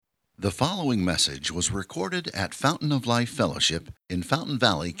The following message was recorded at Fountain of Life Fellowship in Fountain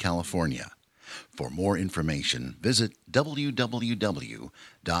Valley, California. For more information, visit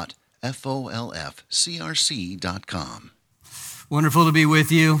www.folfcrc.com. Wonderful to be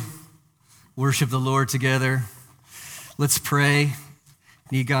with you. Worship the Lord together. Let's pray.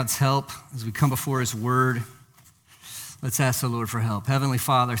 Need God's help as we come before His Word. Let's ask the Lord for help. Heavenly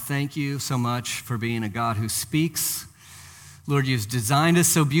Father, thank you so much for being a God who speaks. Lord, you've designed us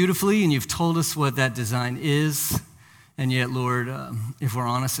so beautifully, and you've told us what that design is. And yet, Lord, if we're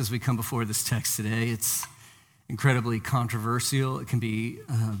honest as we come before this text today, it's incredibly controversial. It can be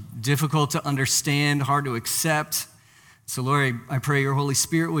difficult to understand, hard to accept. So, Lord, I pray your Holy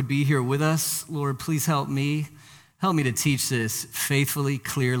Spirit would be here with us. Lord, please help me. Help me to teach this faithfully,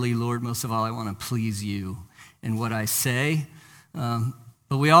 clearly. Lord, most of all, I want to please you in what I say.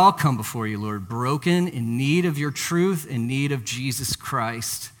 But we all come before you, Lord, broken, in need of your truth, in need of Jesus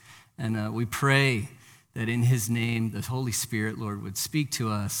Christ. And we pray that in his name, the Holy Spirit, Lord, would speak to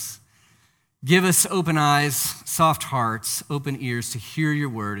us. Give us open eyes, soft hearts, open ears to hear your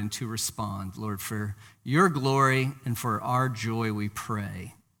word and to respond. Lord, for your glory and for our joy, we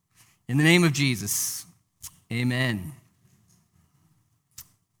pray. In the name of Jesus, amen.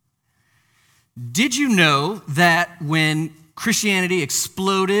 Did you know that when Christianity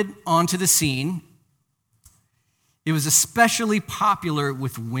exploded onto the scene, it was especially popular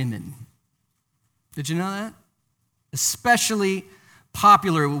with women? Did you know that? Especially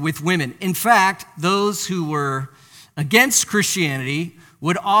popular with women. In fact, those who were against Christianity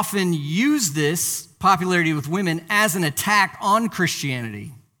would often use this popularity with women as an attack on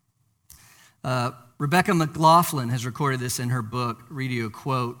Christianity. Rebecca McLaughlin has recorded this in her book. Read you a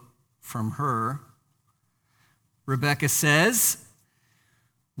quote from her. Rebecca says,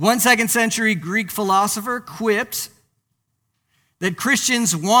 one 2nd century Greek philosopher quipped that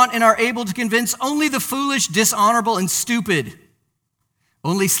Christians want and are able to convince only the foolish, dishonorable, and stupid,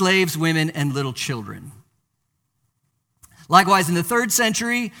 only slaves, women, and little children. Likewise, in the 3rd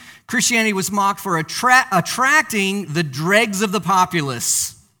century, Christianity was mocked for attracting the dregs of the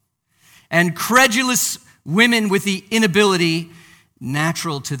populace and credulous women with the inability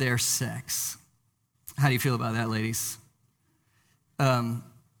natural to their sex. How do you feel about that, ladies? But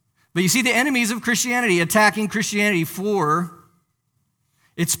you see the enemies of Christianity attacking Christianity for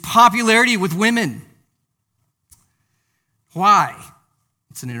its popularity with women. Why?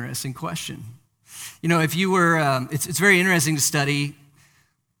 It's an interesting question. You know, if you were, it's very interesting to study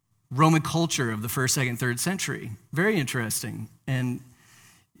Roman culture of the 1st, 2nd, 3rd century. Very interesting. And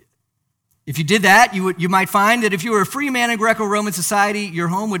if you did that, you might find that if you were a free man in Greco-Roman society, your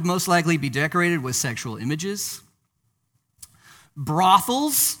home would most likely be decorated with sexual images.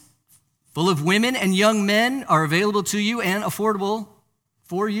 Brothels full of women and young men are available to you and affordable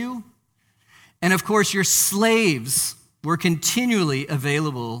for you. And of course, your slaves were continually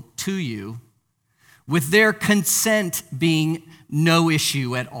available to you, with their consent being no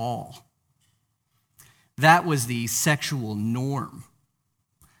issue at all. That was the sexual norm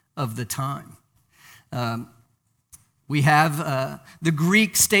of the time. We have the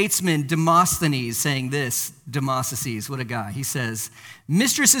Greek statesman Demosthenes saying this. Demosthenes, what a guy. He says,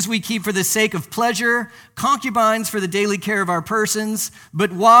 mistresses we keep for the sake of pleasure, concubines for the daily care of our persons,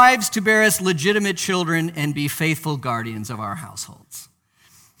 but wives to bear us legitimate children and be faithful guardians of our households.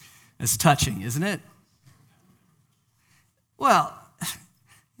 That's touching, isn't it? Well,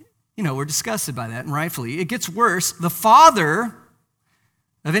 you know, we're disgusted by that, and rightfully. It gets worse. The father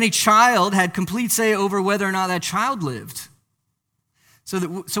of any child had complete say over whether or not that child lived.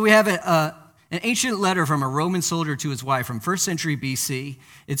 So we have an ancient letter from a Roman soldier to his wife from 1st century BC.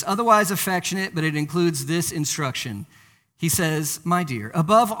 It's otherwise affectionate, but it includes this instruction. He says, my dear,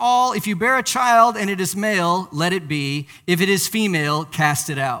 above all, if you bear a child and it is male, let it be. If it is female, cast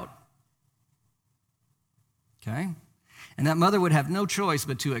it out. Okay? And that mother would have no choice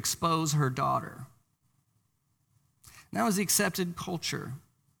but to expose her daughter. And that was the accepted culture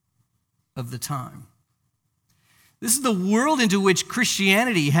of the time. This is the world into which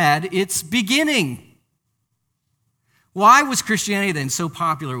Christianity had its beginning. Why was Christianity then so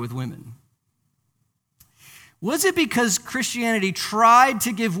popular with women? Was it because Christianity tried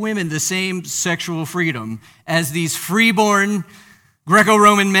to give women the same sexual freedom as these freeborn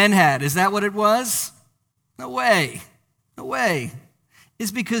Greco-Roman men had? Is that what it was? No way. No way.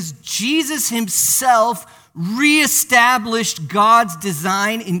 It's because Jesus himself reestablished God's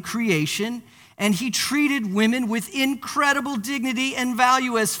design in creation, and he treated women with incredible dignity and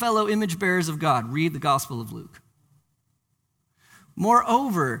value as fellow image bearers of God. Read the Gospel of Luke.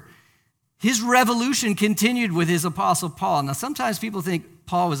 Moreover, his revolution continued with his apostle Paul. Now, sometimes people think,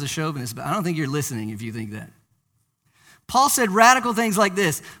 Paul was a chauvinist, but I don't think you're listening if you think that. Paul said radical things like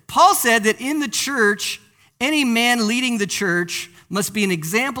this. Paul said that in the church, any man leading the church must be an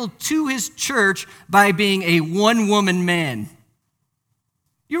example to his church by being a one-woman man.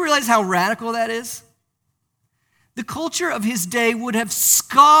 You realize how radical that is? The culture of his day would have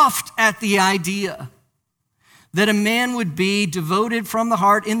scoffed at the idea that a man would be devoted from the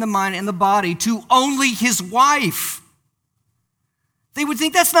heart, in the mind, and the body to only his wife. They would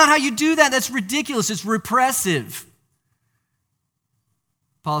think that's not how you do that. That's ridiculous. It's repressive.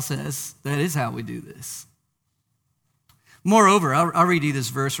 Paul says that is how we do this. Moreover, I'll read you this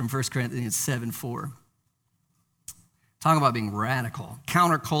verse from 1 Corinthians 7:4. Talking about being radical,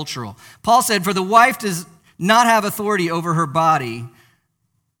 countercultural. Paul said, for the wife does not have authority over her body,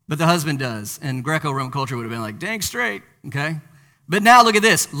 but the husband does. And Greco-Roman culture would have been like, dang straight, okay? But now look at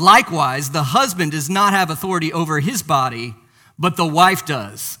this. Likewise, the husband does not have authority over his body, but the wife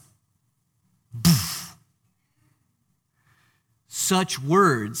does. Such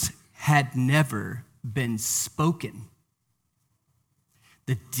words had never been spoken.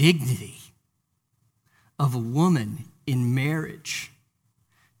 The dignity of a woman in marriage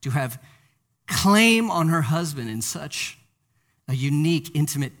to have claim on her husband in such a unique,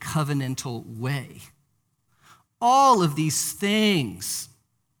 intimate, covenantal way. All of these things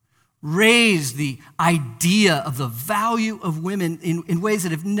raise the idea of the value of women in ways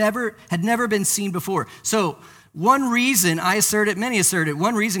that had never been seen before. So one reason, I assert it, many assert it,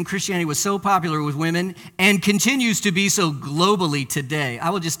 one reason Christianity was so popular with women and continues to be so globally today, I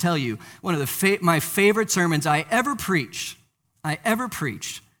will just tell you, one of my favorite sermons I ever preached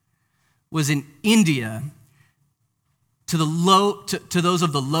was in India to those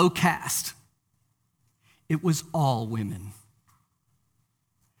of the low caste. It was all women.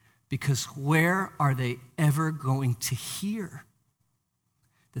 Because where are they ever going to hear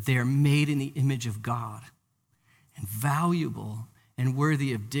that they are made in the image of God and valuable and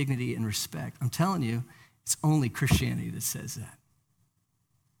worthy of dignity and respect? I'm telling you, it's only Christianity that says that.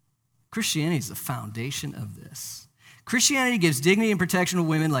 Christianity is the foundation of this. Christianity gives dignity and protection to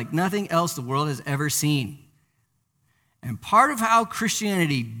women like nothing else the world has ever seen. And part of how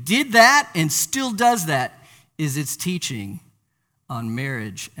Christianity did that and still does that is its teaching on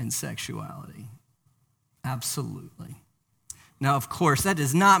marriage and sexuality. Absolutely. Now, of course, that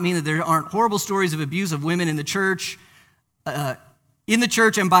does not mean that there aren't horrible stories of abuse of women in the church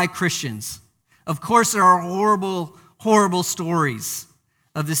and by Christians. Of course, there are horrible, horrible stories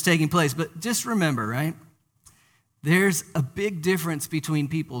of this taking place. But just remember, right? There's a big difference between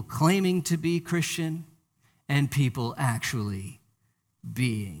people claiming to be Christian and people actually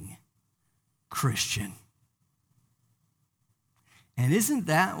being Christian. And isn't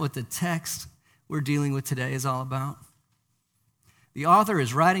that what the text we're dealing with today is all about? The author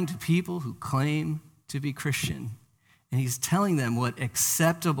is writing to people who claim to be Christian, and he's telling them what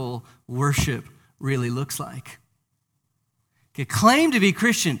acceptable worship really looks like. Okay, claim to be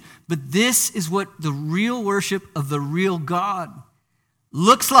Christian, but this is what the real worship of the real God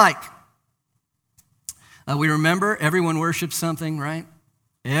looks like. We remember everyone worships something, right?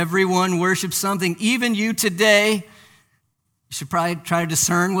 Everyone worships something. Even you today, you should probably try to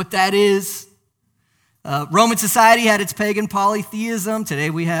discern what that is. Roman society had its pagan polytheism. Today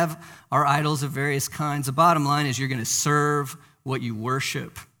we have our idols of various kinds. The bottom line is you're going to serve what you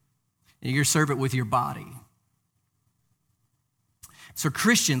worship, and you're going to serve it with your body. So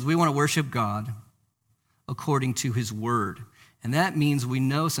Christians, we want to worship God according to his word. And that means we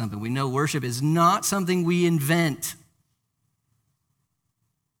know something. We know worship is not something we invent.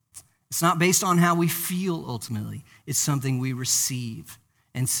 It's not based on how we feel ultimately. It's something we receive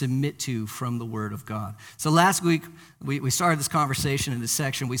and submit to from the word of God. So last week, we started this conversation in this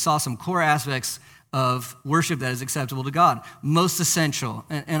section. We saw some core aspects of worship that is acceptable to God. Most essential,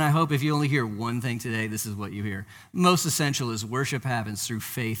 and I hope if you only hear one thing today, this is what you hear. Most essential is worship happens through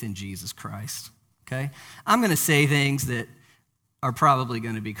faith in Jesus Christ, okay? I'm going to say things that are probably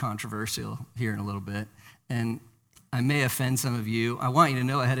going to be controversial here in a little bit, and I may offend some of you. I want you to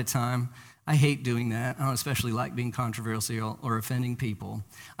know ahead of time, I hate doing that. I don't especially like being controversial or offending people.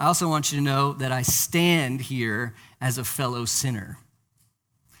 I also want you to know that I stand here as a fellow sinner.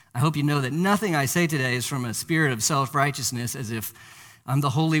 I hope you know that nothing I say today is from a spirit of self-righteousness, as if I'm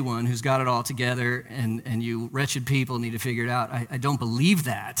the Holy One who's got it all together and you wretched people need to figure it out. I don't believe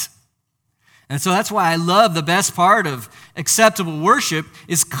that. And so that's why I love the best part of acceptable worship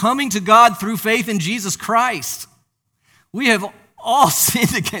is coming to God through faith in Jesus Christ. We have all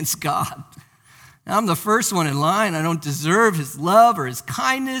sinned against God. I'm the first one in line. I don't deserve his love or his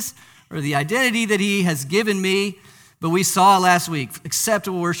kindness or the identity that he has given me. But we saw last week,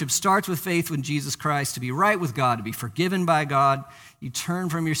 acceptable worship starts with faith in Jesus Christ, to be right with God, to be forgiven by God. You turn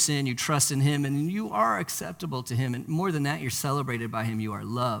from your sin, you trust in him, and you are acceptable to him. And more than that, you're celebrated by him. You are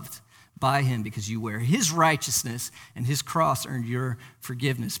loved by him because you wear his righteousness, and his cross earned your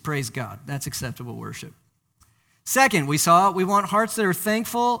forgiveness. Praise God. That's acceptable worship. Second, we want hearts that are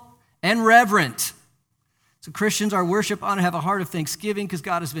thankful and reverent. So Christians, our worship ought to have a heart of thanksgiving because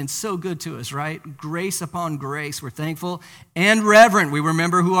God has been so good to us, right? Grace upon grace. We're thankful and reverent. We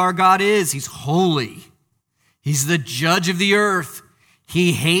remember who our God is. He's holy. He's the judge of the earth.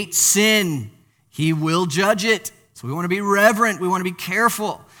 He hates sin. He will judge it. So we want to be reverent. We want to be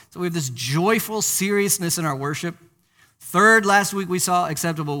careful. So we have this joyful seriousness in our worship. Third, last week we saw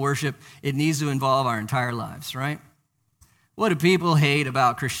acceptable worship. It needs to involve our entire lives, right? What do people hate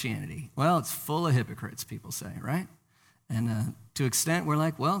about Christianity? Well, it's full of hypocrites, people say, right? And to an extent, we're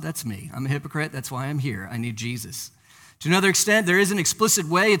like, well, that's me. I'm a hypocrite. That's why I'm here. I need Jesus. To another extent, there is an explicit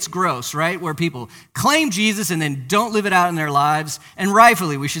way. It's gross, right? Where people claim Jesus and then don't live it out in their lives. And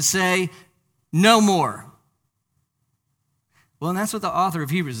rightfully, we should say, no more. Well, and that's what the author of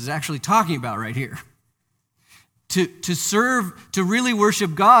Hebrews is actually talking about right here. To serve, to really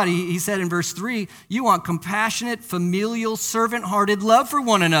worship God, he said in verse 3, you want compassionate, familial, servant-hearted love for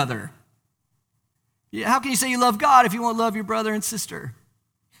one another. How can you say you love God if you won't love your brother and sister?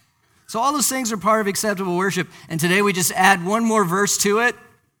 So all those things are part of acceptable worship. And today we just add one more verse to it.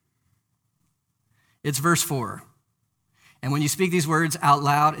 It's verse 4. And when you speak these words out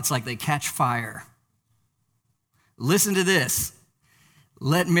loud, it's like they catch fire. Listen to this.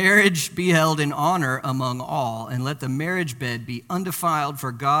 Let marriage be held in honor among all, and let the marriage bed be undefiled,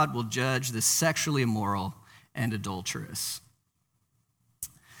 for God will judge the sexually immoral and adulterous.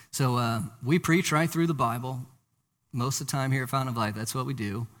 So we preach right through the Bible most of the time here at Fountain of Life. That's what we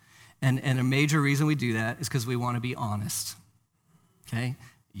do. And a major reason we do that is because we want to be honest. Okay?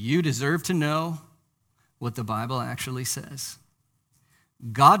 You deserve to know what the Bible actually says.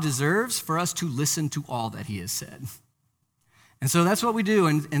 God deserves for us to listen to all that he has said. And so that's what we do.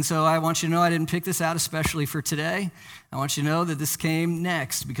 And so I want you to know I didn't pick this out especially for today. I want you to know that this came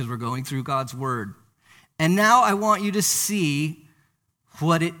next because we're going through God's word. And now I want you to see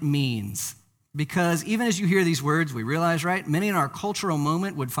what it means. Because even as you hear these words, we realize, right, many in our cultural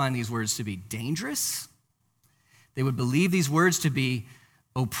moment would find these words to be dangerous. They would believe these words to be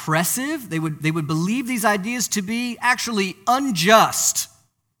oppressive. They would believe these ideas to be actually unjust.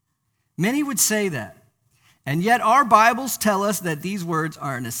 Many would say that. And yet our Bibles tell us that these words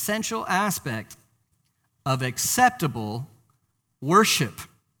are an essential aspect of acceptable worship.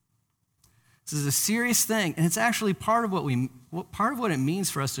 This is a serious thing, and it's actually part of what it means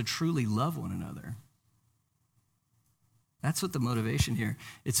for us to truly love one another. That's what the motivation here.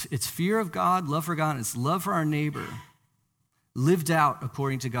 It's fear of God, love for God, and it's love for our neighbor, lived out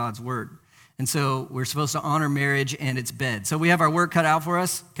according to God's word. And so we're supposed to honor marriage and its bed. So we have our work cut out for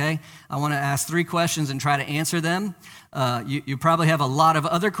us, okay? I want to ask 3 questions and try to answer them. You probably have a lot of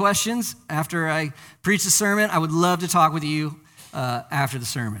other questions after I preach the sermon. I would love to talk with you after the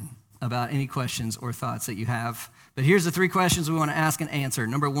sermon about any questions or thoughts that you have. But here's the 3 questions we want to ask and answer.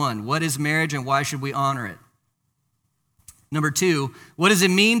 Number 1, what is marriage and why should we honor it? Number 2, what does it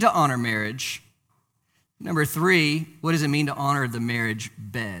mean to honor marriage? Number 3, what does it mean to honor the marriage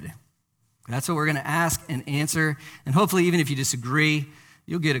bed? That's what we're going to ask and answer. And hopefully, even if you disagree,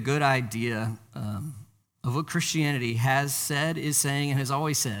 you'll get a good idea of what Christianity has said, is saying, and has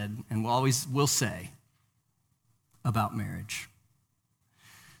always said, and will say about marriage.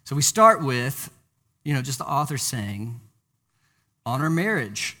 So we start with, just the author saying, honor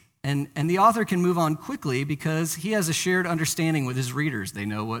marriage. And the author can move on quickly because he has a shared understanding with his readers. They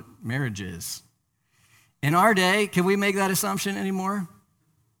know what marriage is. In our day, can we make that assumption anymore?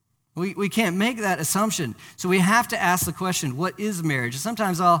 We can't make that assumption. So we have to ask the question, what is marriage? And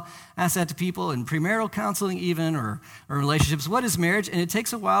sometimes I'll ask that to people in premarital counseling even, or relationships. What is marriage? And it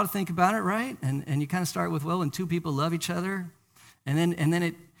takes a while to think about it, right? And you kind of start with, well, when 2 people love each other, and then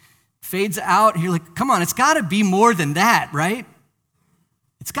it fades out, and you're like, come on, it's got to be more than that, right?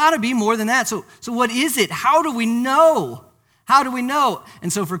 It's got to be more than that. So what is it? How do we know? How do we know?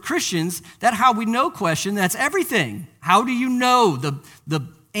 And so for Christians, that how we know question, that's everything. How do you know? The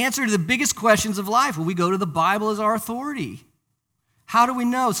answer to the biggest questions of life. Well, we go to the Bible as our authority. How do we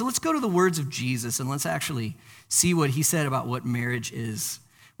know? So let's go to the words of Jesus and let's actually see what he said about what marriage is.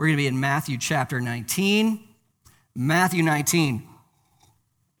 We're going to be in Matthew chapter 19. Matthew 19.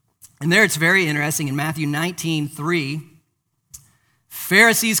 And there it's very interesting. In Matthew 19:3,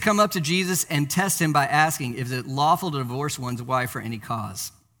 Pharisees come up to Jesus and test him by asking, is it lawful to divorce one's wife for any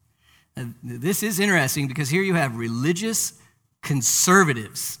cause? And this is interesting because here you have religious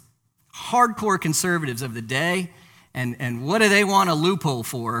conservatives, hardcore conservatives of the day, and what do they want a loophole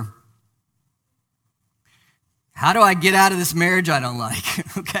for? How do I get out of this marriage I don't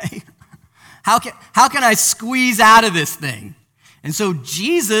like? Okay? How can I squeeze out of this thing? And so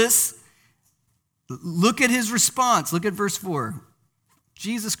Jesus, look at his response. Look at verse 4.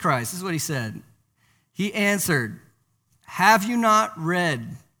 Jesus Christ, this is what he said. He answered, have you not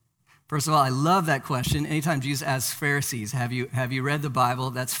read? First of all, I love that question. Anytime Jesus asks Pharisees, have you read the Bible?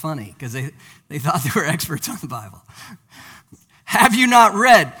 That's funny because they thought they were experts on the Bible. Have you not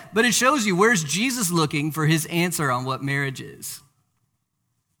read? But it shows you where's Jesus looking for his answer on what marriage is.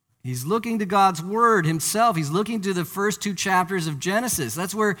 He's looking to God's word himself. He's looking to the first 2 chapters of Genesis.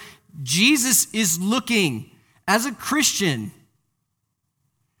 That's where Jesus is looking as a Christian.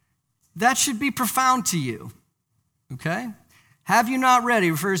 That should be profound to you, okay? Have you not read?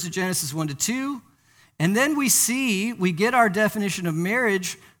 He refers to Genesis 1-2. And then we get our definition of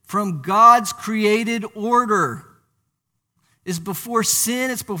marriage from God's created order. It's before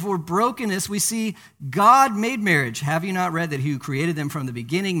sin, it's before brokenness. We see God made marriage. Have you not read that he who created them from the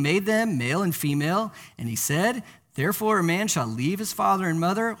beginning made them male and female? And he said, therefore a man shall leave his father and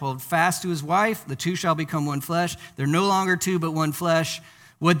mother, hold fast to his wife, the two shall become one flesh. They're no longer two but one flesh.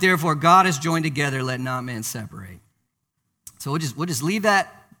 What therefore God has joined together, let not man separate. So we'll just leave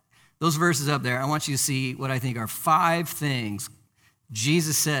those verses up there. I want you to see what I think are 5 things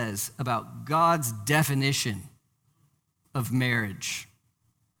Jesus says about God's definition of marriage.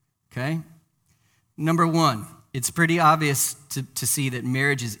 Okay? Number 1, it's pretty obvious to see that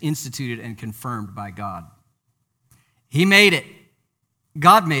marriage is instituted and confirmed by God. He made it.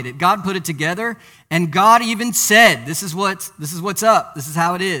 God made it. God put it together, and God even said, this is what's up. This is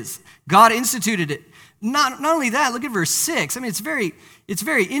how it is. God instituted it. Not only that, look at verse 6. I mean, it's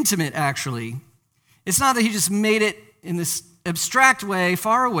very intimate, actually. It's not that he just made it in this abstract way,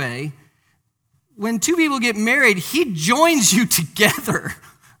 far away. When 2 people get married, he joins you together.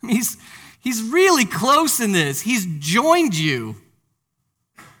 I mean, he's really close in this. He's joined you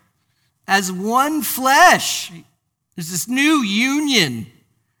as one flesh. There's this new union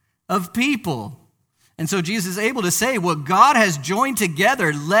of people. And so Jesus is able to say, what God has joined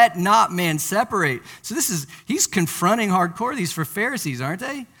together, let not man separate. So he's confronting hardcore. These for Pharisees, aren't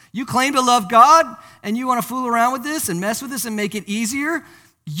they? You claim to love God, and you want to fool around with this and mess with this and make it easier?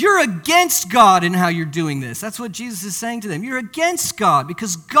 You're against God in how you're doing this. That's what Jesus is saying to them. You're against God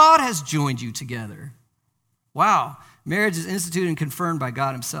because God has joined you together. Wow. Marriage is instituted and confirmed by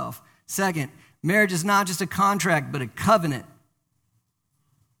God himself. Second, marriage is not just a contract, but a covenant.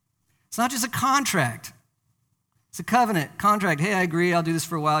 It's not just a contract. It's a covenant, contract. Hey, I agree, I'll do this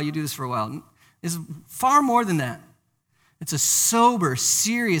for a while, you do this for a while. It's far more than that. It's a sober,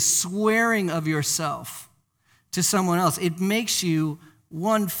 serious swearing of yourself to someone else. It makes you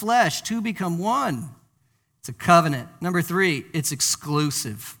one flesh, 2 become one. It's a covenant. Number 3, it's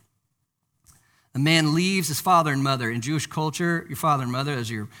exclusive. A man leaves his father and mother. In Jewish culture, your father and mother as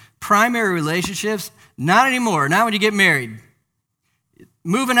your primary relationships. Not anymore. Not when you get married.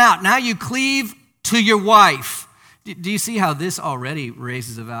 Moving out. Now you cleave to your wife. Do you see how this already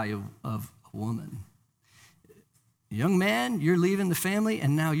raises the value of a woman? Young man, you're leaving the family,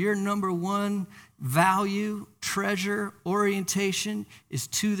 and now your number 1 value, treasure, orientation is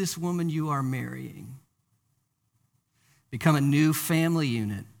to this woman you are marrying. Become a new family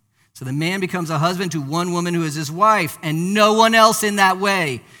unit. So the man becomes a husband to one woman who is his wife and no one else in that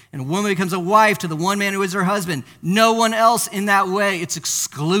way. And a woman becomes a wife to the one man who is her husband. No one else in that way. It's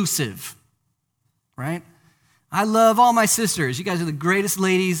exclusive, right? I love all my sisters. You guys are the greatest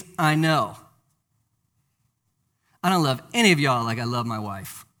ladies I know. I don't love any of y'all like I love my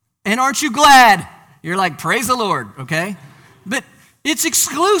wife. And aren't you glad? You're like, praise the Lord, okay? But it's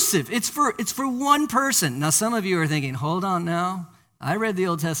exclusive. It's for one person. Now, some of you are thinking, hold on now. I read the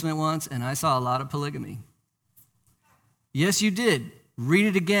Old Testament once, and I saw a lot of polygamy. Yes, you did. Read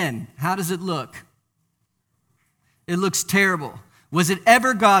it again. How does it look? It looks terrible. Was it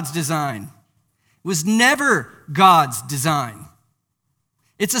ever God's design? It was never God's design.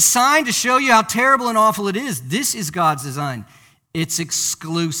 It's a sign to show you how terrible and awful it is. This is God's design. It's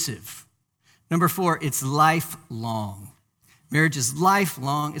exclusive. Number 4, it's lifelong. Marriage is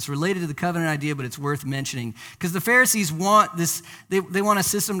lifelong. It's related to the covenant idea, but it's worth mentioning because the Pharisees want this, they want a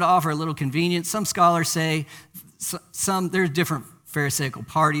system to offer a little convenience. Some scholars say, there's different Pharisaical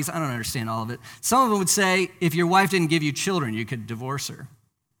parties. I don't understand all of it. Some of them would say, if your wife didn't give you children, you could divorce her.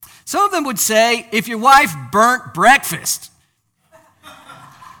 Some of them would say, if your wife burnt breakfast,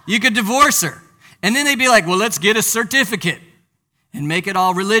 you could divorce her. And then they'd be like, well, let's get a certificate. and make it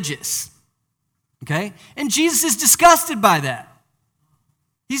all religious. Okay? And Jesus is disgusted by that.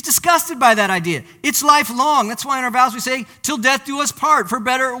 He's disgusted by that idea. It's lifelong. That's why in our vows we say, till death do us part, for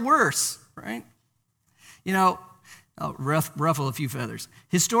better or worse, right? You know, I'll ruffle a few feathers.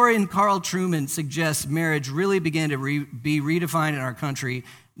 Historian Carl Trueman suggests marriage really began to be redefined in our country,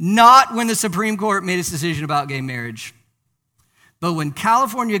 not when the Supreme Court made its decision about gay marriage, but when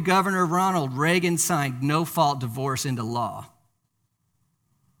California Governor Ronald Reagan signed no-fault divorce into law.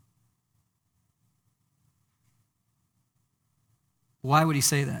 Why would he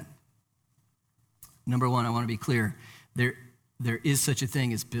say that? Number one, I want to be clear. There is such a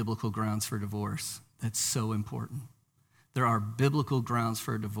thing as biblical grounds for divorce. That's so important. There are biblical grounds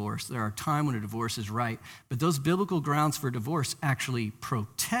for a divorce. There are times when a divorce is right, but those biblical grounds for divorce actually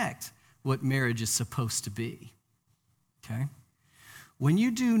protect what marriage is supposed to be, okay? When you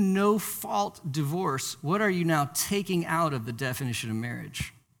do no-fault divorce, what are you now taking out of the definition of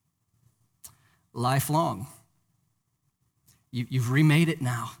marriage? Lifelong. You've remade it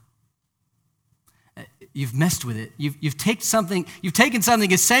now. You've messed with it. You've taken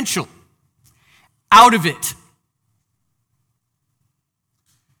something essential out of it.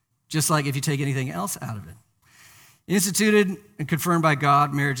 Just like if you take anything else out of it. Instituted and confirmed by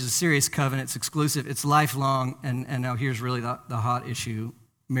God, marriage is a serious covenant. It's exclusive. It's lifelong. And now here's really the hot issue.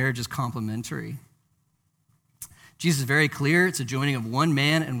 Marriage is complementary. Jesus is very clear. It's a joining of one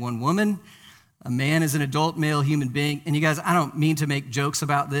man and one woman. A man is an adult male human being. And you guys, I don't mean to make jokes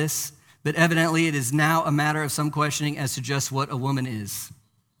about this, but evidently it is now a matter of some questioning as to just what a woman is.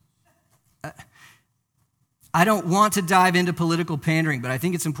 I don't want to dive into political pandering, but I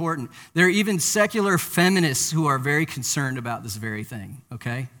think it's important. There are even secular feminists who are very concerned about this very thing,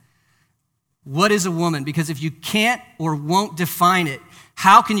 okay? What is a woman? Because if you can't or won't define it,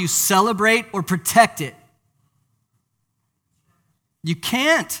 how can you celebrate or protect it? You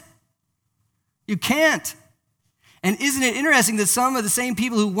can't. You can't. And isn't it interesting that some of the same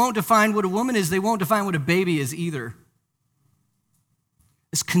people who won't define what a woman is, they won't define what a baby is either?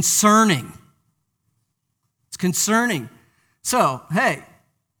 It's concerning. It's concerning. So, hey,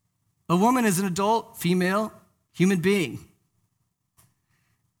 a woman is an adult, female, human being.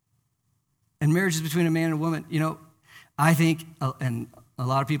 And marriage is between a man and a woman. You know, I think, and a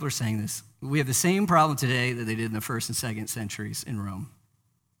lot of people are saying this, we have the same problem today that they did in the first and second centuries in Rome.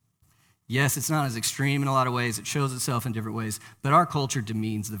 Yes, it's not as extreme in a lot of ways. It shows itself in different ways. But our culture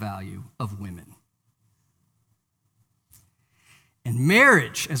demeans the value of women. And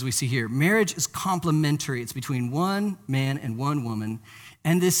marriage, as we see here, marriage is complementary. It's between one man and one woman.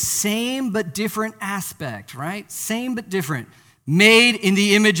 And this same but different aspect, right? Same but different. Made in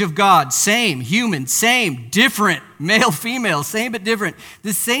the image of God. Same, human, same, different. Male, female, same but different.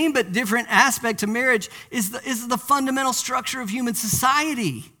 The same but different aspect to marriage is the fundamental structure of human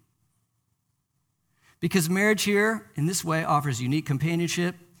society. Because marriage here, in this way, offers unique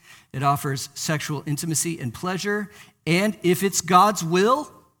companionship. It offers sexual intimacy and pleasure. And if it's God's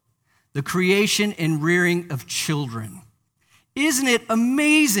will, the creation and rearing of children. Isn't it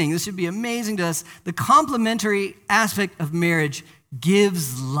amazing? This should be amazing to us. The complementary aspect of marriage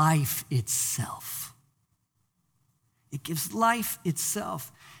gives life itself. It gives life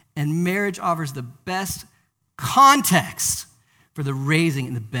itself. And marriage offers the best context for the raising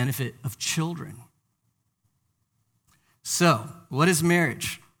and the benefit of children. So, what is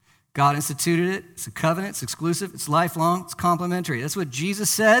marriage? God instituted it. It's a covenant. It's exclusive. It's lifelong. It's complementary. That's what Jesus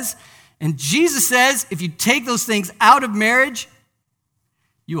says. And Jesus says if you take those things out of marriage,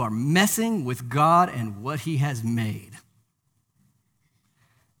 you are messing with God and what he has made.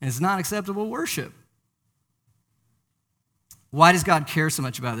 And it's not acceptable worship. Why does God care so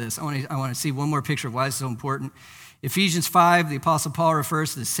much about this? I want to see one more picture of why it's so important. Ephesians 5, the Apostle Paul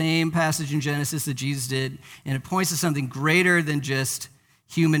refers to the same passage in Genesis that Jesus did, and it points to something greater than just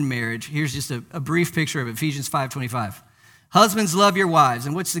human marriage. Here's just a brief picture of Ephesians 5:25. Husbands, love your wives.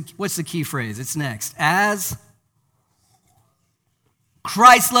 And what's the key phrase? It's next. As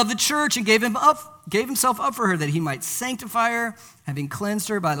Christ loved the church and gave himself up for her, that he might sanctify her, having cleansed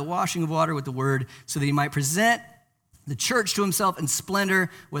her by the washing of water with the word, so that he might present the church to himself in splendor,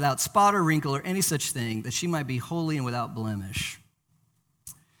 without spot or wrinkle or any such thing, that she might be holy and without blemish.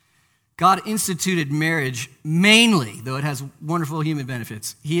 God instituted marriage mainly, though it has wonderful human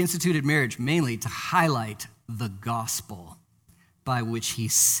benefits, he instituted marriage mainly to highlight the gospel by which he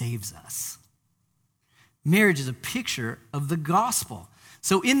saves us. Marriage is a picture of the gospel.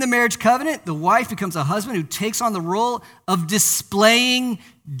 So in the marriage covenant, the wife becomes a husband who takes on the role of displaying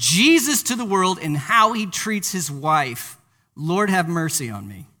Jesus to the world and how he treats his wife. Lord, have mercy on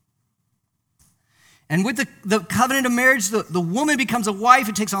me. And with the covenant of marriage, the woman becomes a wife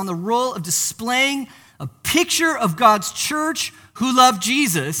and takes on the role of displaying a picture of God's church who love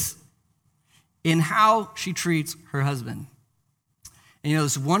Jesus in how she treats her husband. And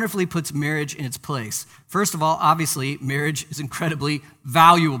this wonderfully puts marriage in its place. First of all, obviously, marriage is incredibly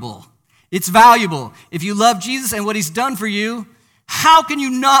valuable. It's valuable. If you love Jesus and what he's done for you, how can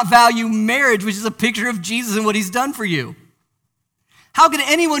you not value marriage, which is a picture of Jesus and what he's done for you? How can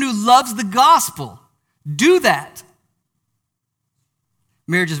anyone who loves the gospel do that?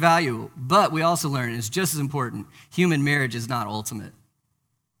 Marriage is valuable, but we also learn, and it's just as important, human marriage is not ultimate.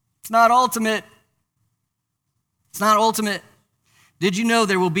 It's not ultimate. It's not ultimate. Did you know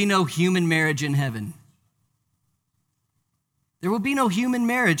there will be no human marriage in heaven? There will be no human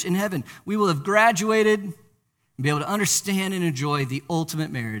marriage in heaven. We will have graduated and be able to understand and enjoy the ultimate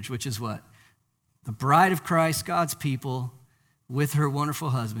marriage, which is what? The bride of Christ, God's people, with her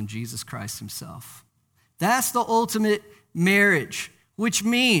wonderful husband, Jesus Christ himself. That's the ultimate marriage, which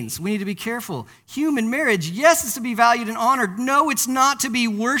means we need to be careful. Human marriage, yes, it's to be valued and honored. No, it's not to be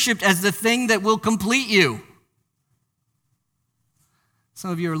worshiped as the thing that will complete you.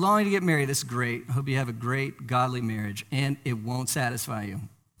 Some of you are longing to get married. That's great. I hope you have a great, godly marriage, and it won't satisfy you,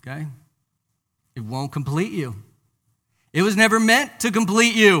 okay? It won't complete you. It was never meant to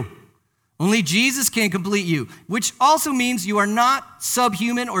complete you. Only Jesus can complete you, which also means you are not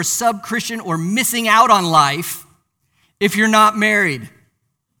subhuman or sub-Christian or missing out on life if you're not married.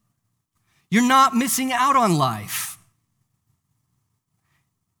 You're not missing out on life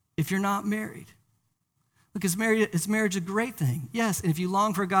if you're not married. Look, is marriage a great thing? Yes, and if you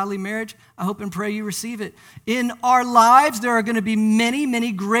long for a godly marriage, I hope and pray you receive it. In our lives, there are going to be many,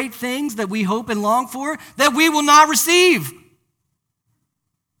 many great things that we hope and long for that we will not receive.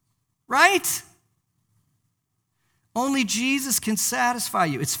 Right? Only Jesus can satisfy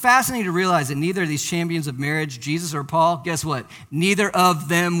you. It's fascinating to realize that neither of these champions of marriage, Jesus or Paul, guess what? Neither of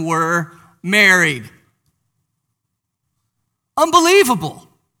them were married. Unbelievable.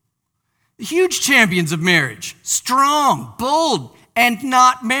 Huge champions of marriage, strong, bold, and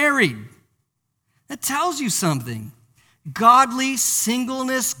not married. That tells you something. Godly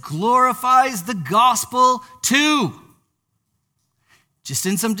singleness glorifies the gospel too, just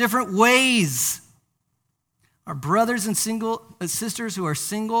in some different ways. Our brothers and sisters who are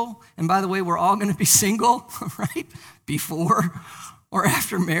single, and by the way, we're all going to be single, right? Before or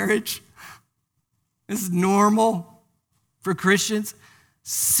after marriage. This is normal for Christians.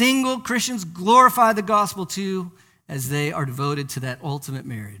 Single Christians glorify the gospel too, as they are devoted to that ultimate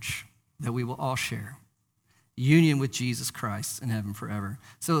marriage that we will all share. Union with Jesus Christ in heaven forever.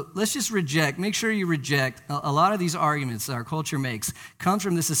 So let's just make sure you reject a lot of these arguments that our culture makes comes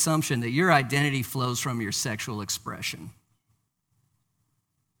from this assumption that your identity flows from your sexual expression.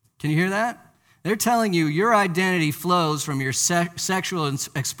 Can you hear that? They're telling you your identity flows from your sexual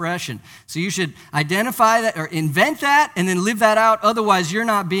expression. So you should identify that or invent that and then live that out. Otherwise, you're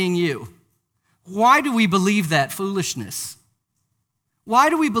not being you. Why do we believe that foolishness?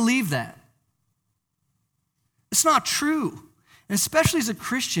 Why do we believe that? It's not true. And especially as a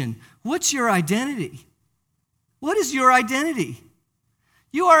Christian, what's your identity? What is your identity?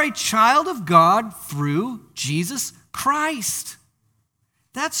 You are a child of God through Jesus Christ.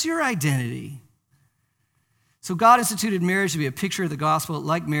 That's your identity. So God instituted marriage to be a picture of the gospel.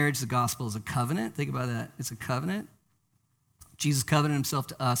 Like marriage, the gospel is a covenant. Think about that. It's a covenant. Jesus covenanted himself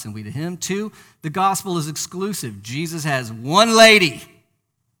to us and we to him. 2, the gospel is exclusive. Jesus has one lady.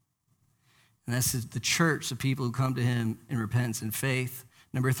 And that's the church, the people who come to him in repentance and faith.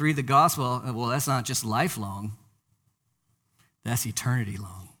 Number 3, the gospel, well, that's not just lifelong. That's eternity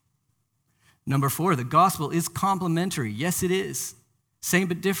long. Number 4, the gospel is complementary. Yes, it is. Same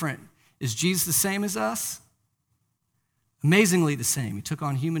but different. Is Jesus the same as us? Amazingly the same. He took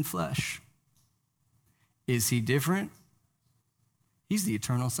on human flesh. Is he different? He's the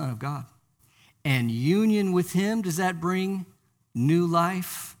eternal Son of God. And union with him, does that bring new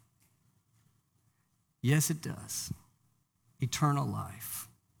life? Yes, it does. Eternal life.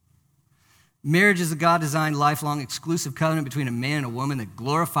 Marriage is a God-designed, lifelong, exclusive covenant between a man and a woman that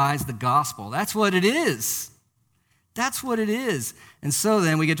glorifies the gospel. That's what it is. That's what it is. And so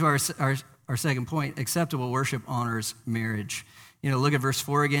then we get to our second point. Acceptable worship honors marriage. Look at verse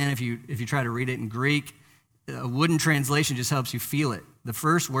 4 again. If you try to read it in Greek, a wooden translation just helps you feel it. The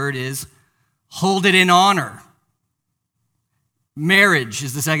first word is hold it in honor. Marriage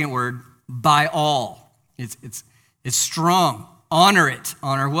is the second word, by all. It's strong. Honor it.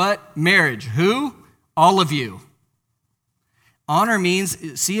 Honor what? Marriage. Who? All of you. Honor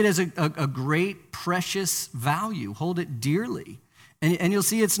means see it as a great, precious value. Hold it dearly. And you'll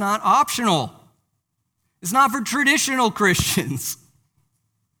see it's not optional. It's not for traditional Christians.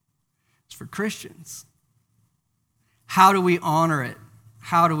 It's for Christians. How do we honor it?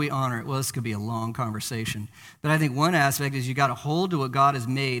 How do we honor it? Well, this could be a long conversation. But I think one aspect is you got to hold to what God has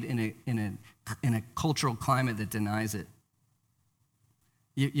made in a cultural climate that denies it.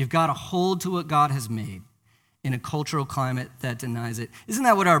 You've got to hold to what God has made in a cultural climate that denies it. Isn't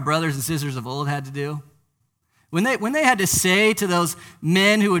that what our brothers and sisters of old had to do? When they had to say to those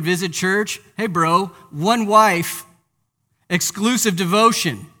men who would visit church, hey bro, one wife, exclusive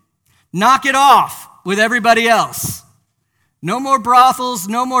devotion, knock it off with everybody else. No more brothels,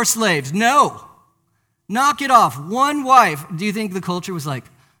 no more slaves. No, knock it off. One wife. Do you think the culture was like,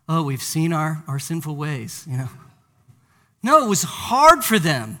 oh, we've seen our sinful ways, No, it was hard for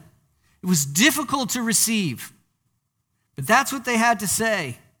them. It was difficult to receive. But that's what they had to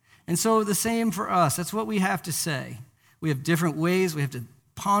say. And so the same for us. That's what we have to say. We have different ways. We have to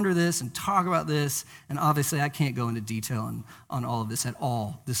ponder this and talk about this. And obviously, I can't go into detail on all of this at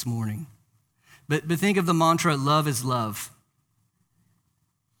all this morning. But think of the mantra, love is love.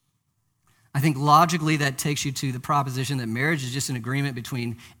 I think logically that takes you to the proposition that marriage is just an agreement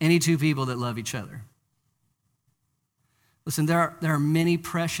between any two people that love each other. Listen, there are many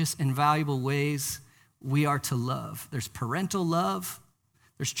precious and valuable ways we are to love. There's parental love.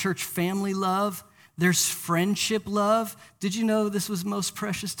 There's church family love. There's friendship love. Did you know this was most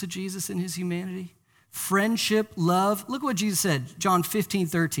precious to Jesus in his humanity? Friendship love. Look what Jesus said, John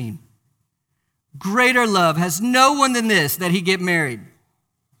 15:13. Greater love has no one than this, that he get married.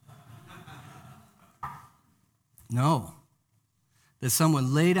 No, that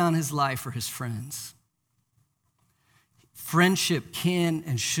someone lay down his life for his friends. Friendship can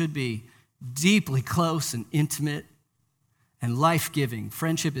and should be deeply close and intimate and life-giving.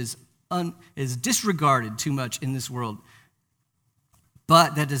 Friendship is disregarded too much in this world.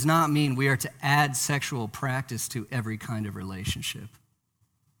 But that does not mean we are to add sexual practice to every kind of relationship.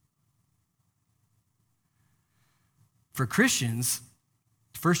 For Christians,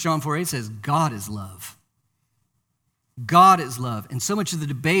 1 John 4:8 says, God is love. God is love. And so much of the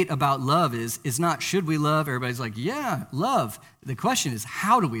debate about love is not should we love? Everybody's like, yeah, love. The question is,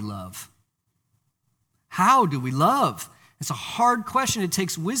 how do we love? How do we love? It's a hard question. It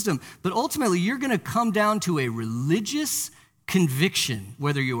takes wisdom. But ultimately, you're going to come down to a religious conviction,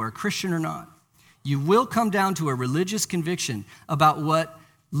 whether you are a Christian or not. You will come down to a religious conviction about what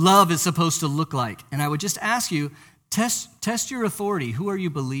love is supposed to look like. And I would just ask you, test your authority. Who are you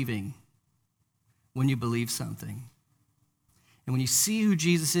believing when you believe something? And when you see who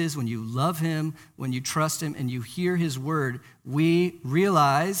Jesus is, when you love him, when you trust him, and you hear his word, we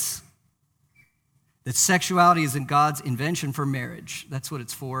realize that sexuality is in God's invention for marriage. That's what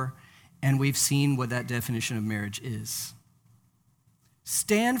it's for. And we've seen what that definition of marriage is.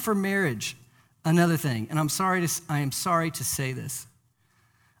 Stand for marriage. Another thing, and I am sorry to say this.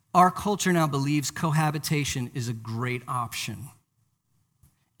 Our culture now believes cohabitation is a great option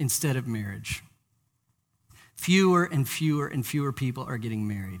instead of marriage. Fewer and fewer and fewer people are getting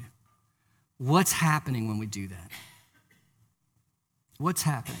married. What's happening when we do that? What's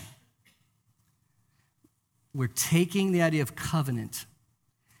happening? We're taking the idea of covenant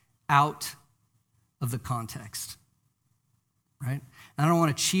out of the context, right? I don't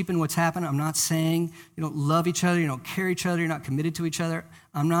want to cheapen what's happened. I'm not saying you don't love each other, you don't care each other, you're not committed to each other.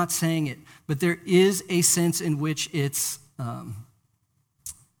 I'm not saying it. But there is a sense in which it's,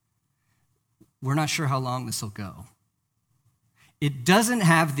 we're not sure how long this will go. It doesn't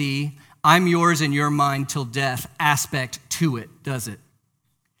have the I'm yours and you're mine till death aspect to it, does it?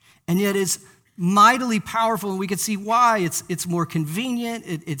 And yet it's mightily powerful, and we can see why. It's more convenient.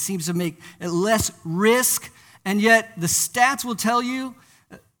 It seems to make it less risk. And yet the stats will tell you,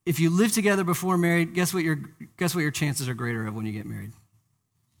 if you live together before married, guess what your chances are greater of when you get married?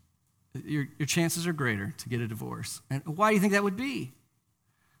 Your chances are greater to get a divorce. And why do you think that would be?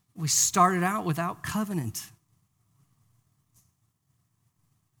 We started out without covenant.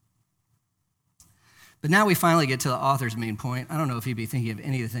 But now we finally get to the author's main point. I don't know if he'd be thinking of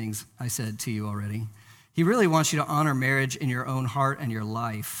any of the things I said to you already. He really wants you to honor marriage in your own heart and your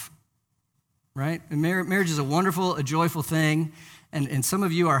life, right? And marriage is a wonderful, a joyful thing. And some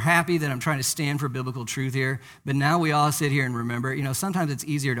of you are happy that I'm trying to stand for biblical truth here. But now we all sit here and remember, sometimes it's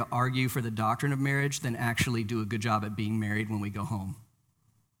easier to argue for the doctrine of marriage than actually do a good job at being married when we go home.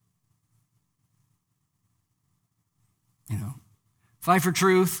 Fight for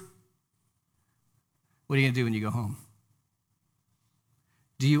truth. What are you going to do when you go home?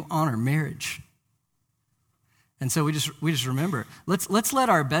 Do you honor marriage? And so we just remember, let's let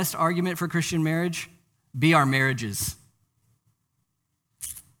our best argument for Christian marriage be our marriages.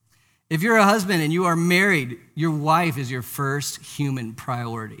 If you're a husband and you are married, your wife is your first human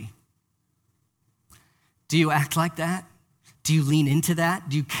priority. Do you act like that? Do you lean into that?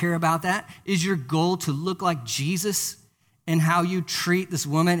 Do you care about that? Is your goal to look like Jesus in how you treat this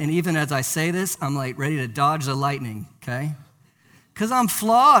woman? And even as I say this, I'm like ready to dodge the lightning, okay? Because I'm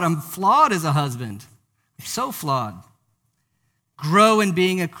flawed. I'm flawed as a husband. I'm so flawed. Grow in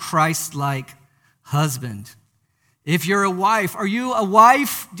being a Christ-like husband. If you're a wife, are you a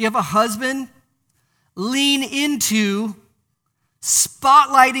wife? Do you have a husband? Lean into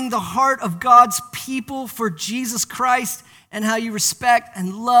spotlighting the heart of God's people for Jesus Christ and how you respect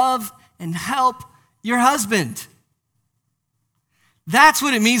and love and help your husband. That's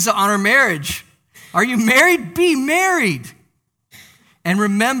what it means to honor marriage. Are you married? Be married. And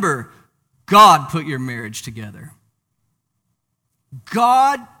remember, God put your marriage together.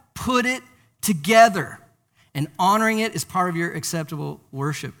 God put it together. And honoring it is part of your acceptable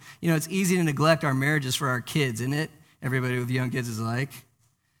worship. You know, it's easy to neglect our marriages for our kids, isn't it? Everybody with young kids is like,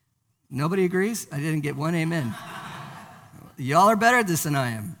 nobody agrees? I didn't get one amen. Y'all are better at this than I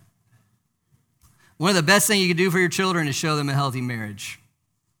am. One of the best things you can do for your children is show them a healthy marriage.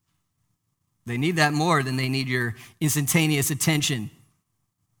 They need that more than they need your instantaneous attention.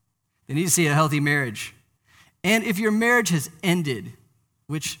 They need to see a healthy marriage. And if your marriage has ended,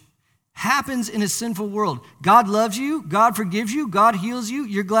 which happens in a sinful world, God loves you, God forgives you, God heals you,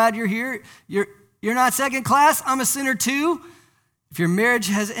 you're glad you're here, you're not second class, I'm a sinner too. If your marriage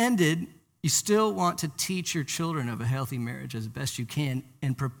has ended, you still want to teach your children of a healthy marriage as best you can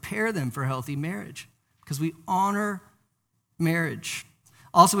and prepare them for healthy marriage because we honor marriage.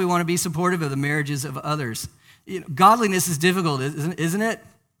 Also, we want to be supportive of the marriages of others. You know, godliness is difficult, isn't it?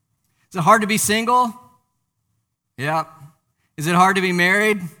 Is it hard to be single? Yeah. Is it hard to be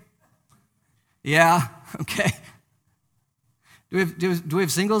married? Yeah. Okay. Do we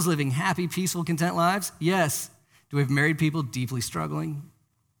have singles living happy, peaceful, content lives? Yes. Do we have married people deeply struggling?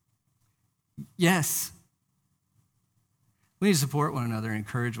 Yes. We need to support one another and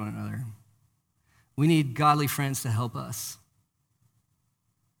encourage one another. We need godly friends to help us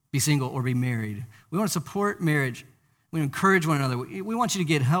be single or be married. We want to support marriage. We want to encourage one another. We want you to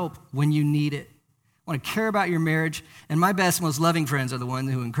get help when you need it. I want to care about your marriage. And my best, most loving friends are the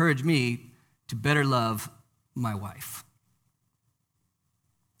ones who encourage me to better love my wife.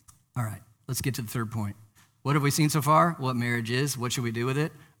 All right, let's get to the third point. What have we seen so far? What marriage is. What should we do with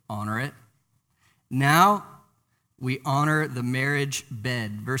it? Honor it. Now, we honor the marriage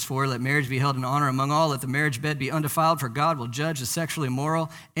bed. Verse 4, let marriage be held in honor among all. Let the marriage bed be undefiled, for God will judge the sexually immoral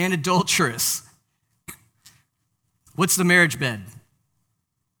and adulterous. What's the marriage bed?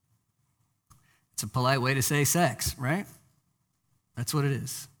 It's a polite way to say sex, right? That's what it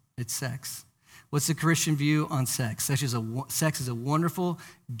is. It's sex. What's the Christian view on sex? Sex is a wonderful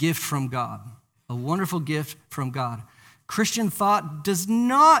gift from God. A wonderful gift from God. Christian thought does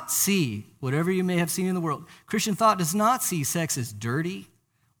not see, whatever you may have seen in the world, Christian thought does not see sex as dirty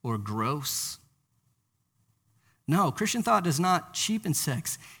or gross. No, Christian thought does not cheapen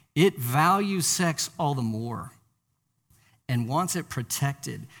sex. It values sex all the more and wants it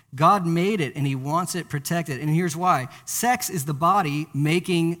protected. God made it and he wants it protected. And here's why. Sex is the body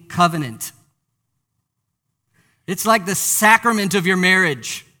making covenant. It's like the sacrament of your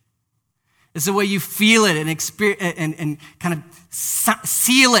marriage. It's the way you feel it and experience and kind of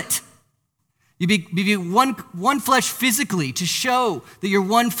seal it. You be one flesh physically to show that you're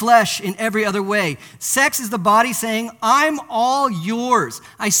one flesh in every other way. Sex is the body saying, I'm all yours.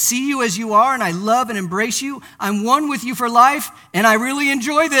 I see you as you are and I love and embrace you. I'm one with you for life and I really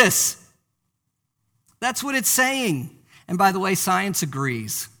enjoy this. That's what it's saying. And by the way, science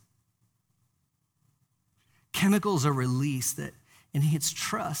agrees. Chemicals are released that enhance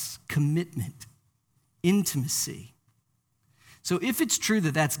trust, commitment, intimacy. So if it's true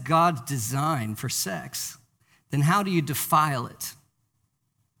that that's God's design for sex, then how do you defile it?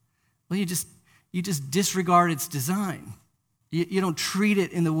 Well, you just disregard its design. You don't treat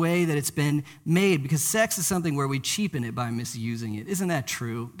it in the way that it's been made because sex is something where we cheapen it by misusing it. Isn't that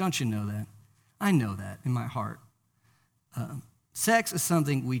true? Don't you know that? I know that in my heart. Sex is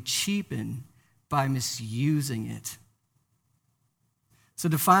something we cheapen by misusing it. So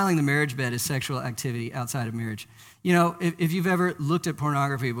defiling the marriage bed is sexual activity outside of marriage. You know, if you've ever looked at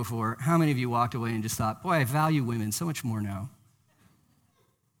pornography before, how many of you walked away and just thought, boy, I value women so much more now?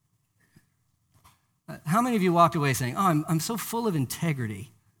 How many of you walked away saying, oh, I'm so full of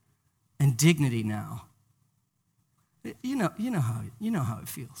integrity and dignity now? You know how it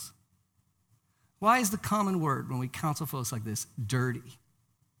feels. Why is the common word when we counsel folks like this dirty?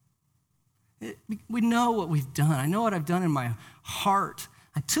 We know what we've done. I know what I've done in my heart.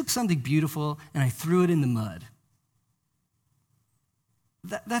 I took something beautiful and I threw it in the mud.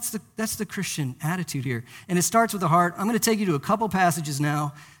 That's the Christian attitude here. And it starts with the heart. I'm going to take you to a couple passages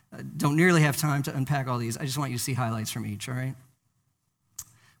now. Don't nearly have time to unpack all these. I just want you to see highlights from each, all right?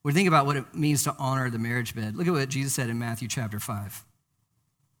 We're thinking about what it means to honor the marriage bed. Look at what Jesus said in Matthew chapter 5.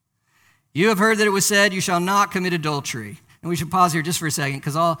 You have heard that it was said, you shall not commit adultery. And we should pause here just for a second,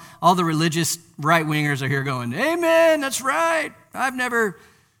 because all the religious right-wingers are here going, amen, that's right. I've never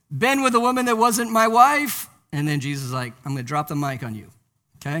been with a woman that wasn't my wife. And then Jesus is like, I'm going to drop the mic on you,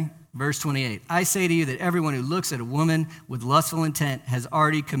 okay? Verse 28, I say to you that everyone who looks at a woman with lustful intent has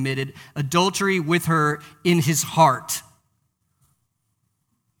already committed adultery with her in his heart.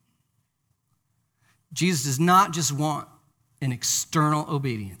 Jesus does not just want an external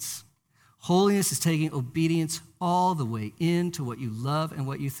obedience. Holiness is taking obedience all the way into what you love and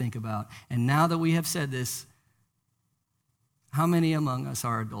what you think about. And now that we have said this, how many among us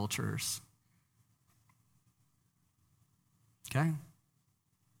are adulterers? Okay?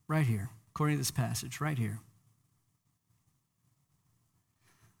 Right here, according to this passage, right here.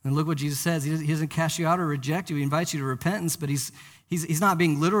 And look what Jesus says. He doesn't cast you out or reject you. He invites you to repentance, but he's not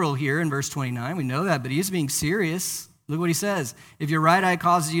being literal here in verse 29. We know that, but he is being serious. Look what he says. If your right eye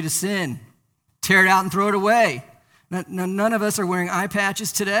causes you to sin, tear it out and throw it away. None of us are wearing eye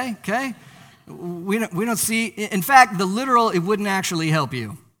patches today, okay? We don't see, in fact, the literal, it wouldn't actually help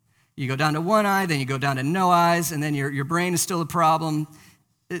you. You go down to one eye, then you go down to no eyes, and then your brain is still a problem.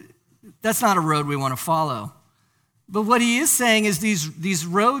 That's not a road we want to follow. But what he is saying is these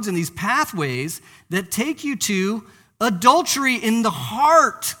roads and these pathways that take you to adultery in the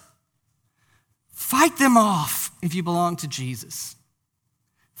heart. Fight them off if you belong to Jesus.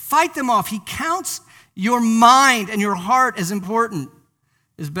 Fight them off. He counts your mind and your heart as important.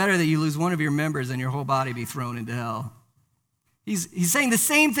 It's better that you lose one of your members than your whole body be thrown into hell. He's saying the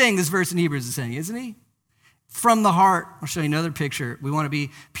same thing this verse in Hebrews is saying, isn't he? From the heart. I'll show you another picture. We want to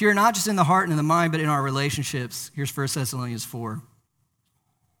be pure not just in the heart and in the mind, but in our relationships. Here's 1 Thessalonians 4.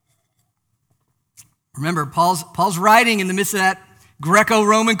 Remember, Paul's writing in the midst of that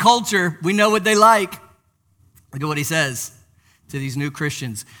Greco-Roman culture. We know what they like. Look at what he says to these new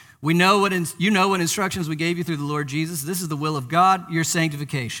Christians. You know what instructions we gave you through the Lord Jesus. This is the will of God, your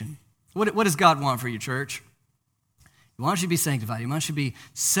sanctification. What does God want for you, church? He wants you to be sanctified. He wants you to be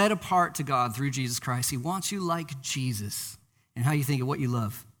set apart to God through Jesus Christ. He wants you like Jesus and how you think of what you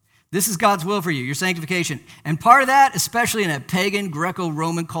love. This is God's will for you, your sanctification. And part of that, especially in a pagan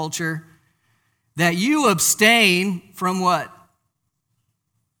Greco-Roman culture, that you abstain from what?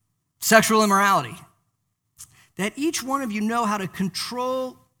 Sexual immorality. That each one of you know how to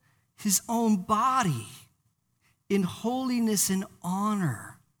control his own body in holiness and honor.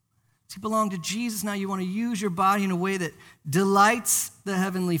 You belong to Jesus, now you want to use your body in a way that delights the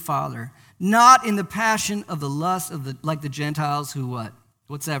Heavenly Father, not in the passion of the lust of like the Gentiles who what?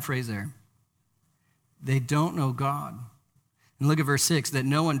 What's that phrase there? They don't know God. And look at verse 6, that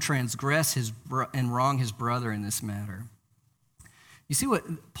no one transgress and wrong his brother in this matter. You see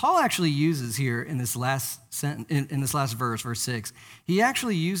what Paul actually uses here in this last sentence, in this last verse, verse 6. He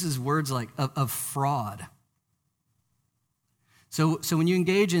actually uses words like of fraud. So when you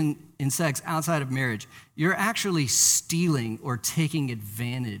engage in sex outside of marriage, you're actually stealing or taking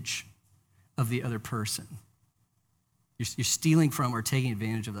advantage of the other person. You're stealing from or taking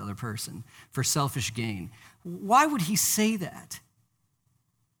advantage of the other person for selfish gain. Why would he say that?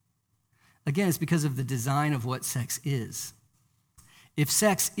 Again, it's because of the design of what sex is. If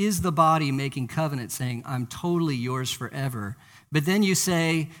sex is the body making covenant saying, I'm totally yours forever, but then you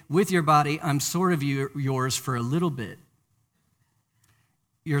say, with your body, I'm sort of yours for a little bit,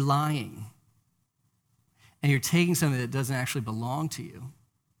 you're lying. And you're taking something that doesn't actually belong to you.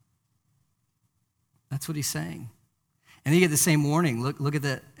 That's what he's saying. And you get the same warning. Look at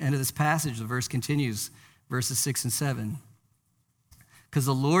the end of this passage. The verse continues, verses 6 and 7. Because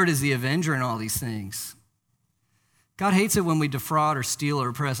the Lord is the avenger in all these things. God hates it when we defraud or steal or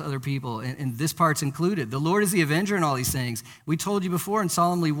oppress other people, and this part's included. The Lord is the avenger in all these things. We told you before and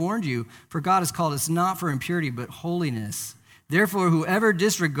solemnly warned you, for God has called us not for impurity, but holiness. Therefore, whoever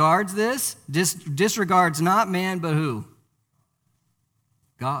disregards this, disregards not man, but who?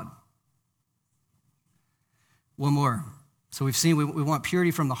 God. One more. So we've seen we want purity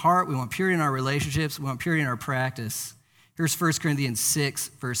from the heart. We want purity in our relationships. We want purity in our practice. Here's 1 Corinthians 6,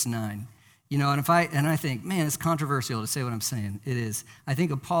 verse 9. You know, and I think, man, it's controversial to say what I'm saying. It is. I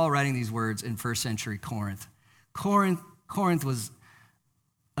think of Paul writing these words in first century Corinth. Corinth was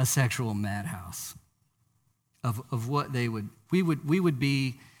a sexual madhouse of what they would. We would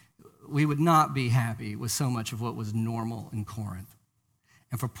not be happy with so much of what was normal in Corinth.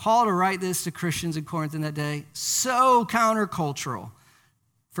 And for Paul to write this to Christians in Corinth in that day, so countercultural.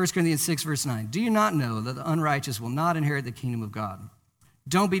 1 Corinthians 6, verse 9. Do you not know that the unrighteous will not inherit the kingdom of God?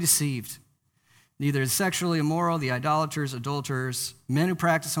 Don't be deceived. Neither the sexually immoral, the idolaters, adulterers, men who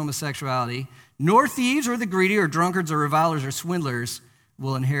practice homosexuality, nor thieves or the greedy or drunkards or revilers or swindlers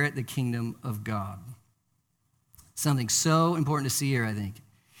will inherit the kingdom of God. Something so important to see here, I think.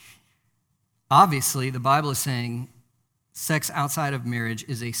 Obviously, the Bible is saying sex outside of marriage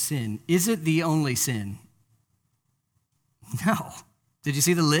is a sin. Is it the only sin? No. Did you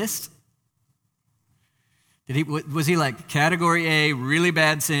see the list? Was he like category A, really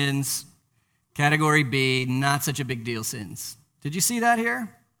bad sins, category B, not such a big deal sins? Did you see that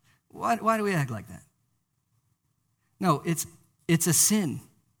here? Why do we act like that? No, it's a sin,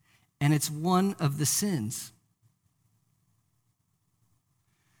 and it's one of the sins.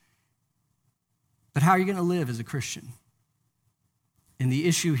 But how are you going to live as a Christian? And the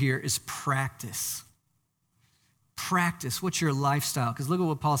issue here is practice. Practice. What's your lifestyle? Because look at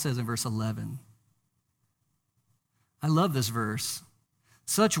what Paul says in verse 11. I love this verse.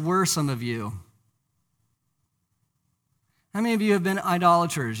 Such were some of you. How many of you have been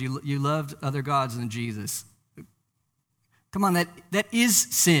idolaters? You loved other gods than Jesus. Come on, that is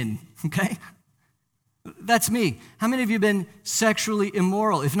sin, okay? That's me. How many of you have been sexually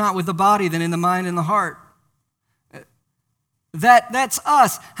immoral? If not with the body, then in the mind and the heart. That's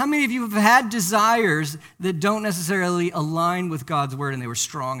us. How many of you have had desires that don't necessarily align with God's word and they were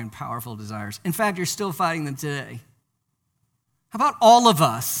strong and powerful desires? In fact, you're still fighting them today. How about all of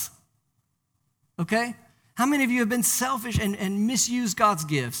us? Okay? How many of you have been selfish and misused God's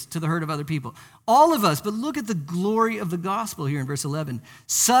gifts to the hurt of other people? All of us, but look at the glory of the gospel here in verse 11.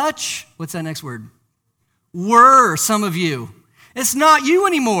 Such, what's that next word? Were some of you. It's not you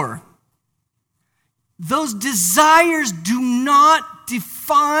anymore. Those desires do not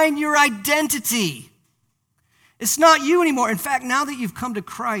define your identity. It's not you anymore. In fact, now that you've come to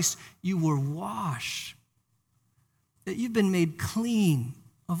Christ, you were washed. That you've been made clean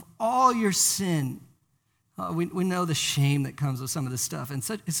of all your sin. We know the shame that comes with some of this stuff. And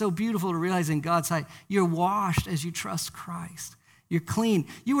it's so beautiful to realize in God's sight, you're washed as you trust Christ. You're clean.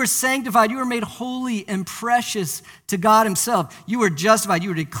 You were sanctified. You were made holy and precious to God himself. You were justified. You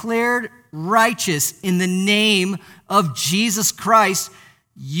were declared righteous in the name of Jesus Christ.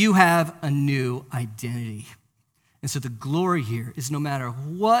 You have a new identity. And so the glory here is no matter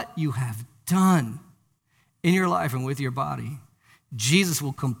what you have done in your life and with your body, Jesus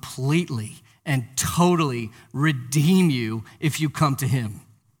will completely and totally redeem you if you come to him.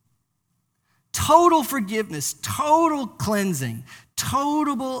 Total forgiveness, total cleansing,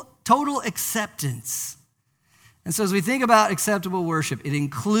 total acceptance. And so as we think about acceptable worship, it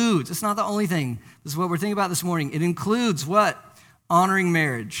includes, it's not the only thing, this is what we're thinking about this morning, it includes what? Honoring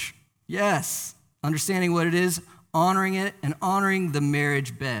marriage. Yes, understanding what it is, honoring it, and honoring the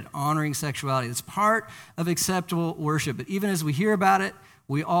marriage bed, honoring sexuality. It's part of acceptable worship. But even as we hear about it,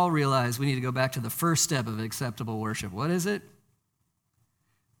 we all realize we need to go back to the first step of acceptable worship. What is it?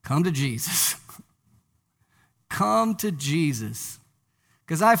 Come to Jesus. Come to Jesus.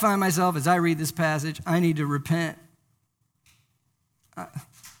 Because I find myself, as I read this passage, I need to repent. I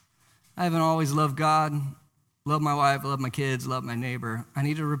haven't always loved God, loved my wife, loved my kids, loved my neighbor. I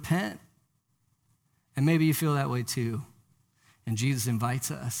need to repent. And maybe you feel that way too. And Jesus invites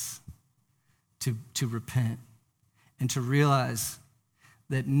us to repent and to realize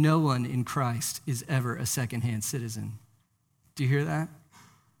that no one in Christ is ever a secondhand citizen. Do you hear that?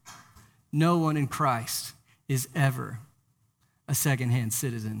 No one in Christ is ever a secondhand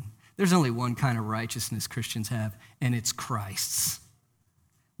citizen. There's only one kind of righteousness Christians have, and it's Christ's,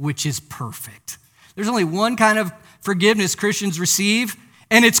 which is perfect. There's only one kind of forgiveness Christians receive,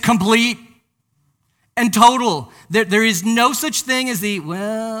 and it's complete and total. There is no such thing as the,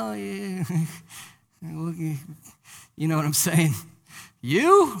 well, yeah, you know what I'm saying?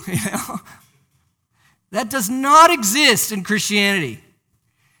 You know? That does not exist in Christianity.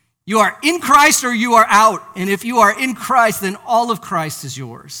 You are in Christ or you are out. And if you are in Christ, then all of Christ is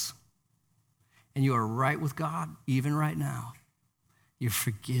yours. And you are right with God, even right now. You're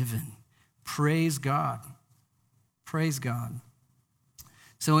forgiven. Praise God. Praise God.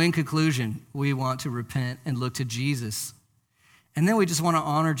 So in conclusion, we want to repent and look to Jesus. And then we just want to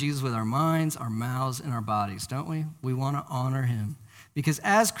honor Jesus with our minds, our mouths, and our bodies, don't we? We want to honor him. Because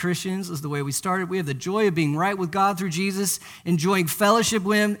as Christians, is the way we started, we have the joy of being right with God through Jesus, enjoying fellowship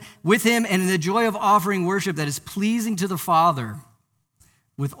with him, and the joy of offering worship that is pleasing to the Father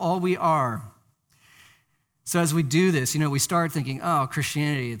with all we are. So as we do this, we start thinking, oh,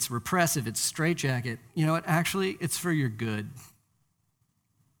 Christianity, it's repressive, it's straitjacket. You know what? Actually, it's for your good.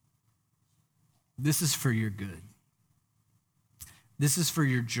 This is for your good. This is for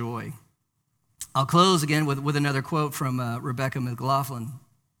your joy. I'll close again with another quote from Rebecca McLaughlin.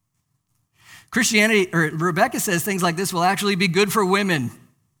 Rebecca says things like this will actually be good for women.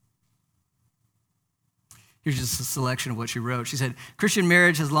 Here's just a selection of what she wrote. She said, Christian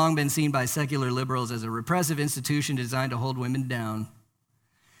marriage has long been seen by secular liberals as a repressive institution designed to hold women down.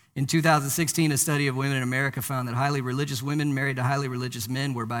 In 2016, a study of women in America found that highly religious women married to highly religious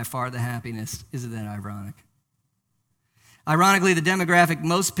men were by far the happiest. Isn't that ironic? Ironically, the demographic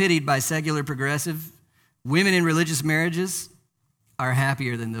most pitied by secular progressive women in religious marriages are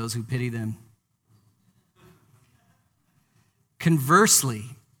happier than those who pity them. Conversely,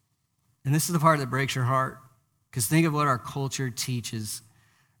 and this is the part that breaks your heart, because think of what our culture teaches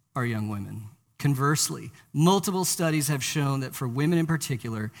our young women. Conversely, multiple studies have shown that for women in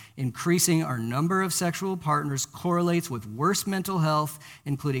particular, increasing our number of sexual partners correlates with worse mental health,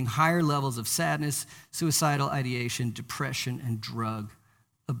 including higher levels of sadness, suicidal ideation, depression, and drug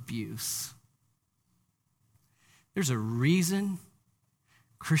abuse. There's a reason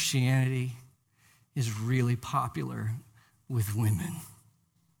Christianity is really popular with women.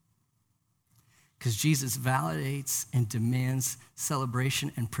 Because Jesus validates and demands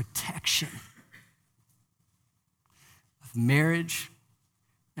celebration and protection of marriage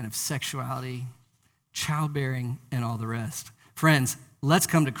and of sexuality, childbearing, and all the rest. Friends, let's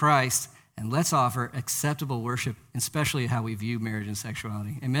come to Christ and let's offer acceptable worship, especially how we view marriage and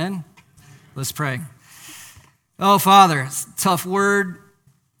sexuality. Amen? Let's pray. Oh, Father, it's a tough word.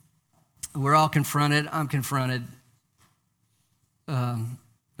 We're all confronted. I'm confronted.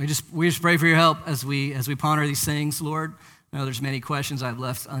 We just pray for your help as we ponder these things, Lord. I know there's many questions I've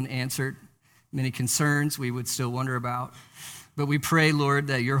left unanswered, many concerns we would still wonder about. But we pray, Lord,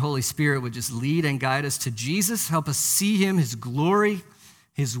 that your Holy Spirit would just lead and guide us to Jesus, help us see him, his glory,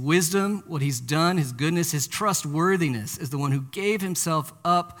 his wisdom, what he's done, his goodness, his trustworthiness as the one who gave himself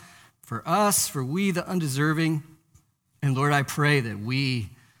up for us, for we the undeserving. And Lord, I pray that we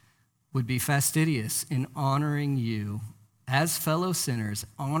would be fastidious in honoring you as fellow sinners,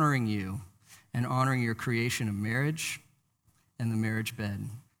 honoring you and honoring your creation of marriage and the marriage bed.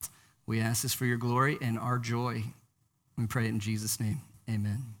 We ask this for your glory and our joy. We pray it in Jesus' name.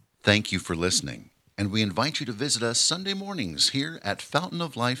 Amen. Thank you for listening, and we invite you to visit us Sunday mornings here at Fountain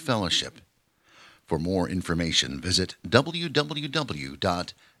of Life Fellowship. For more information, visit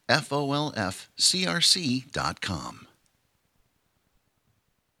www.folfcrc.com.